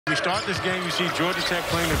You start this game, you see Georgia Tech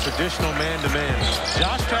playing a traditional man-to-man.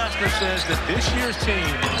 Josh Pastner says that this year's team,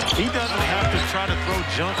 he doesn't have to try to throw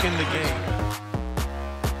junk in the game.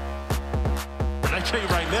 And I tell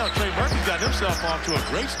you right now, Trey Murphy's got himself off to a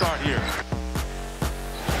great start here.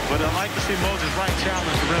 But I'd like to see Moses Wright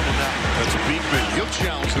challenge the rim on that. That's Beekman. He'll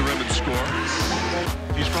challenge the rim and score.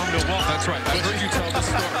 He's from Milwaukee. That's right. I heard you tell the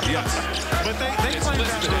story. Yes. But they it's claim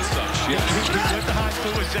listed that as such. Yes. He went to high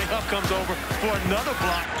school as Jay Huff comes over for another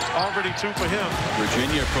block. Already 2 for him.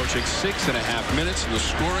 Virginia approaching 6.5 minutes in the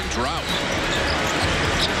scoring drought.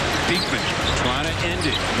 Beekman trying to end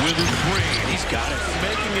it with a three. He's got it.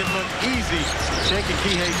 Making it look easy. Taking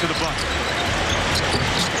Kihei to the bucket.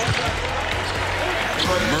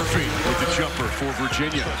 Murphy with the jumper for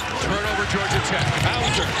Virginia. Turnover Georgia Tech.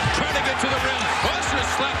 Hauser trying to get to the rim. Buster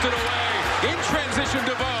slapped it away. In transition,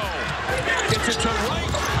 DeVoe. Gets it to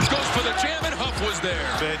Wright. Goes for the jam, and Huff was there.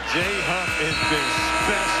 But Jay Huff has been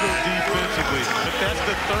special defensively. But that's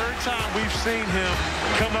the 3rd time we've seen him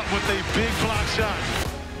come up with a big block shot.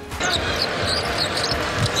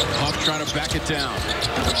 Huff trying to back it down.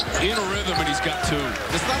 In a rhythm, and he's got 2.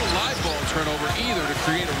 It's not a live ball turnover either to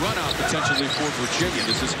create a run out potentially for Virginia.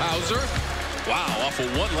 This is Hauser. Wow, off of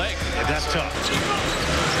 1 leg. And that's tough.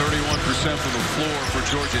 31% from the floor for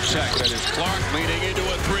Georgia Tech. That is Clark leaning into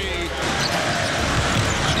a 3.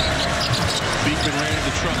 Beekman ran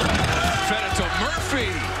into trouble. Fed it to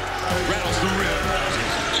Murphy. Rattles the rim.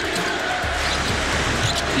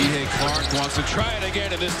 Kihei Clark wants to try it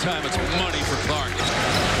again, and this time it's money for Clark.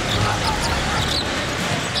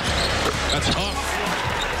 That's Huff.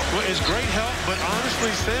 Well, it's great help, but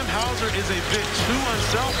honestly, Sam Hauser is a bit too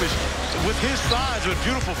unselfish with his size. A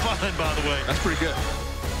beautiful find, by the way. That's pretty good.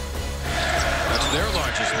 That's their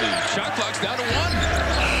largest lead. Shot clock's down to 1.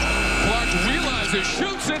 Clark realizes,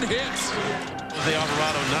 shoots, and hits. Jose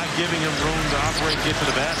Alvarado not giving him room to operate and get to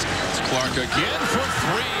the basket. It's Clark again for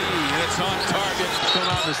 3. It's on target.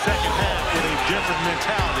 Going on the second half with a different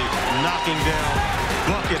mentality, knocking down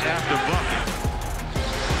bucket after bucket.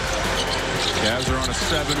 Cavs are on a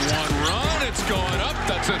 7-1 run. It's going up.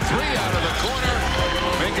 That's a 3 out of the corner.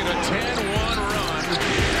 Making a 10-1 run.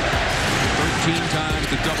 13 times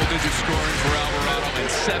the double-digit scoring for Alvarado and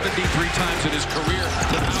 73 times in his career.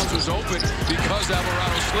 The house was open because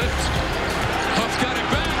Alvarado slipped. Huff got it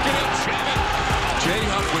back and he'll jam it. Jay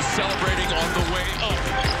Huff was celebrating on the way up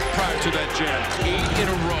prior to that jam. 8 in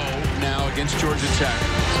a row now against Georgia Tech.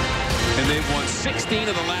 And they've won 16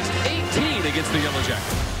 of the last 18 against the Yellow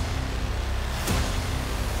Jackets.